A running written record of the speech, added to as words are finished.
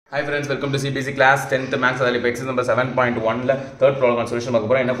Hi friends, welcome to CBSE class 10th maths exercise number 7.1 la third problem solution பார்க்க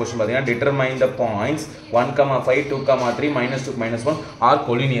போறோம். என்ன question பாத்தீங்கன்னா determine the points 1, 5, 2, 3 -2, -1 are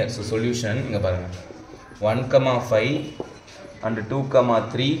collinear. So solution இங்க பாருங்க 1, 5 and 2,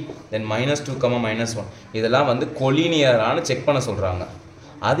 3 then -2, -1 இதெல்லாம் வந்து collinear ஆனு செக் பண்ண சொல்றாங்க.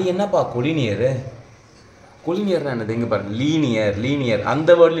 அது என்னப்பா collinear? collinear னா என்னது? இங்க பாருங்க linear அந்த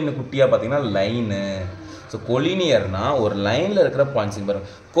வேர்ட்ல இன்னும் குட்டியா பாத்தீங்கன்னா லைன். So collinear na ஒரு லைன்ல இருக்கிற பாயிண்ட்ஸ் இங்க பாருங்க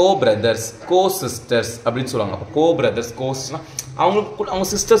co-brothers co-sisters அப்படினு சொல்வாங்க. அப்ப co-brothers co-sisters அவங்க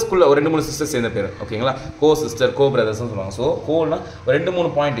சிஸ்டர்ஸ் குள்ள ஒரு ரெண்டு மூணு சிஸ்டர்ஸ் சேர்ந்த பேர் ஓகேங்களா co-sister co-brothers னு சொல்வாங்க. சோ கோனா ரெண்டு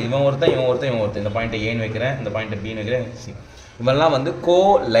மூணு பாயிண்ட் இவன் ஒருத்தன் இந்த பாயிண்ட் A ன்னு வைக்கிறேன் இந்த பாயிண்ட் B ன்னு வைக்கிறேன் C இவெல்லாம் வந்து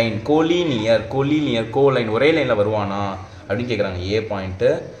co-line collinear co-line ஒரே லைன்ல வருவானா அப்படி கேக்குறாங்க. A point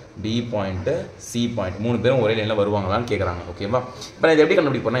B point C point மூணு பேரும் ஒரே லைன்ல வருவாங்களான்னு கேக்குறாங்க. ஓகேவா? இப்போ நான் இத எப்படி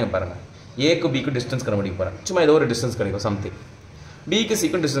கண்டுபிடிப்பேன்னா இங்க பாருங்க A க்கு B க்கு டிஸ்டன்ஸ் கண்டுபிடிக்க போறேன். சும்மா ஏதோ ஒரு டிஸ்டன்ஸ் கிடைக்கும் something. B க்கு C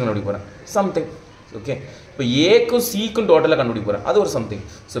க்கு டிஸ்டன்ஸ் கண்டுபிடிக்க போறேன் something. ஓகே. இப்போ A க்கு C க்கு டோட்டலா கண்டுபிடிக்க போறேன். அது ஒரு something.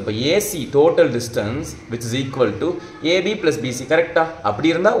 சோ இப்போ AC total distance which is equal to AB plus BC கரெக்ட்டா?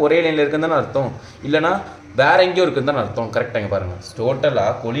 அப்படி இருந்தா ஒரே லைன்ல இருக்குன்னு அர்த்தம். இல்லனா வேற எங்கயோ இருக்குன்னு அர்த்தம். கரெக்ட்டா இங்க பாருங்க. டோட்டலா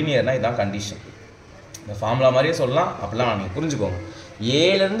collinearனா இதான் கண்டிஷன். இந்த ஃபார்முலா மாதிரியே சொல்லலாம். அப்பலாம் நீங்க புரிஞ்சுக்கோங்க. A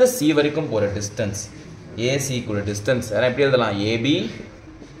ல இருந்து C வரைக்கும் போற டிஸ்டன்ஸ் AC க்குள்ள டிஸ்டன்ஸ் அத எப்படி எழுதலாம்? AB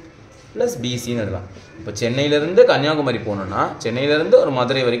plus BC ன்னு எழுதலாம். இப்போ சென்னையில இருந்து கன்னியாகுமரி போணும்னா சென்னையில இருந்து ஒரு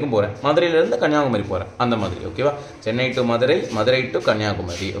மதுரை வரைக்கும் போறேன். மதுரையில இருந்து கன்னியாகுமரி போறேன். அந்த மாதிரி ஓகேவா? சென்னை டு மதுரை, மதுரை டு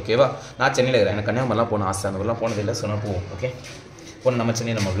கன்னியாகுமரி ஓகேவா? நான் சென்னையில இருக்கேன். எனக்கு கன்னியாகுமரிலாம் போன ஆசை அதெல்லாம் போனது இல்ல சொன்னா போவோம். ஓகே. இப்போ நம்ம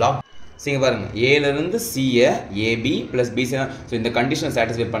சென்னை நம்ம vlog சீங்க பாருங்க A ல இருந்து C ய AB plus BC சோ இந்த கண்டிஷனை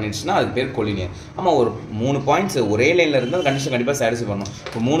satisfy பண்ணிடுச்சுனா அது பேர் collinear. ஆமா ஒரு மூணு பாயிண்ட்ஸ் ஒரே லைன்ல இருந்தா அந்த கண்டிஷன் கண்டிப்பா satisfy பண்ணனும்.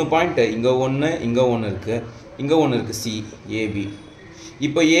 இப்போ மூணு பாயிண்ட் இங்க ஒன்னு இருக்கு C AB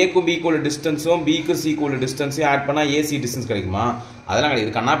இப்போ A க்கு B க்கு உள்ள டிஸ்டன்ஸும் B க்கு C க்கு உள்ள டிஸ்டன்ஸையும் ஆட் பண்ணா AC டிஸ்டன்ஸ் கிடைக்குமா? அதெல்லாம்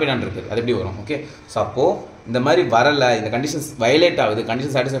கிடையாது. கண்ணாபின்னான் இருக்கு. அது எப்படி வரும்? ஓகே. சோ அப்போ இந்த மாதிரி வரல இந்த கண்டிஷன்ஸ் வயலேட் ஆகுது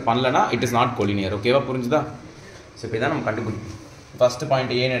கண்டிஷன் satisfy பண்ணலனா it is not collinear. ஓகேவா? புரிஞ்சுதா? சோ இப்போ இத நம்ம கண்டுபிடிக்கணும். ஃபர்ஸ்ட்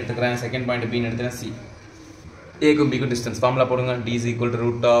பாயிண்ட் A ன்னு எடுத்துக்கறேன். செகண்ட் பாயிண்ட் B ன்னு எடுத்துறேன். C A க்கு B க்கு டிஸ்டன்ஸ் ஃபார்முலா போடுங்க. D is equal to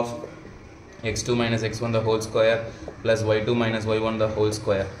root of x2 minus x1 the whole square plus y2 minus y1 the whole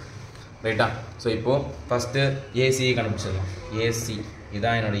square. ரைட்டா? சோ இப்போ first AC கண்டுபிடிச்சிடலாம். AC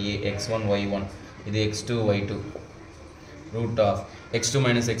இதான் என்னோட A x1 y1 இது x2 y2 root of x2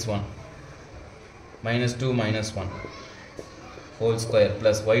 minus x1 minus 2 minus 1 whole square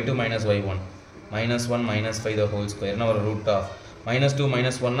plus y2 minus y1 minus 1 minus 5 the whole square now root of minus 2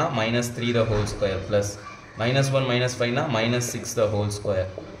 minus 1 na minus 3 the whole square plus minus 1 minus 5 na minus 6 the whole square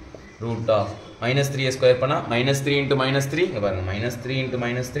root of minus 3 square பண்ணா minus 3 into minus 3 இங்க பாருங்க minus 3 into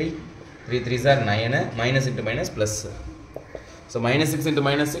minus 3 3 3s are 9 minus into minus plus so minus 6 into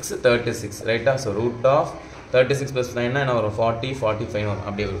minus 6 36 right so root of 36 plus 9 na என்ன வரும் 40 45 வரும்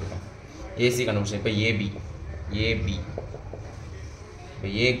அப்படியே இருக்கும் AC கண்டுபிடிச்சோம் இப்போ AB இப்போ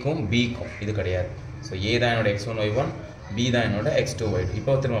A க்கும் B க்கும் இது கிடையாது so A தான் என்னோட x1 y1 B தான் என்னோட x2 y2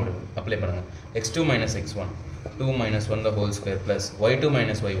 இப்போ திரும்ப அப்ளை பண்ணுங்க x2 minus x1 2 minus 1 the whole square plus y2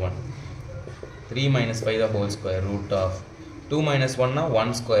 minus y1 3 minus 5 the whole square root of 2 minus 1 na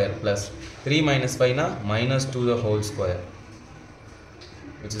 1 square plus 3 minus 5 na minus 2 the whole square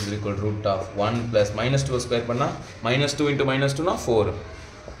which is equal to root of 1 plus minus 2 square பண்ணா minus 2 into minus 2 na 4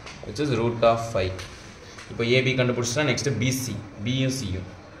 which is root of 5 இப்போ AB கண்டுபிடிச்சா next BC B யும் C யும்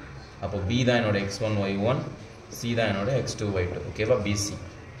அப்போ B தான் என்னோட x1 y1 C தான் என்னோட x2 y2 ஓகேவா BC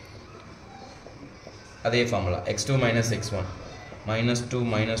அதே formula x2 minus x1 minus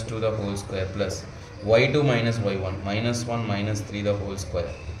 2 the whole square plus y2 minus y1 minus 1 minus 3 the whole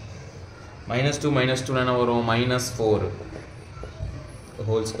square minus 2 என்ன வரும் minus 4 the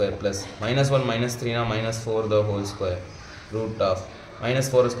whole square plus minus 1 minus 3 na minus 4 the whole square root of minus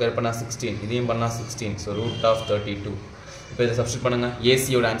 4 square பண்ணா 16 இதையும் பண்ணா 16 so root of 32 இப்போ இத substitute பண்ணுங்க AC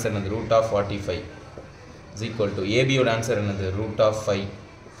யோட answer என்னது root of 45 is equal to AB யோட ஆன்சர் என்னது root of 5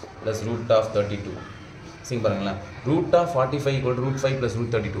 plus root of 32 Singh பாருங்களா root of 45 equal to root 5 plus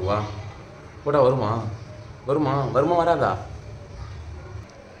root 32 வா போடா வருமா வராதா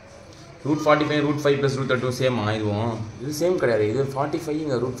root 45 root 5 plus root 32 same இதுவும் இது சேம் கிடையாது இது 45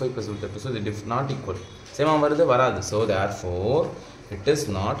 இங்க root 5 plus root 32 so it is not equal சேமா வருது வராது so therefore it is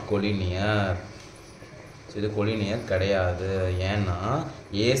not collinear so இது collinear கிடையாது ஏன்னா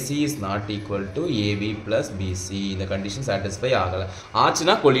AC is not equal to AB plus BC இந்த கண்டிஷன் satisfy ஆகல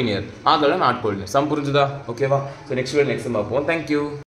ஆச்சுனா collinear ஆகல not collinear சம் புரிஞ்சுதா ஓகேவா so next video next பார்ப்போம் thank you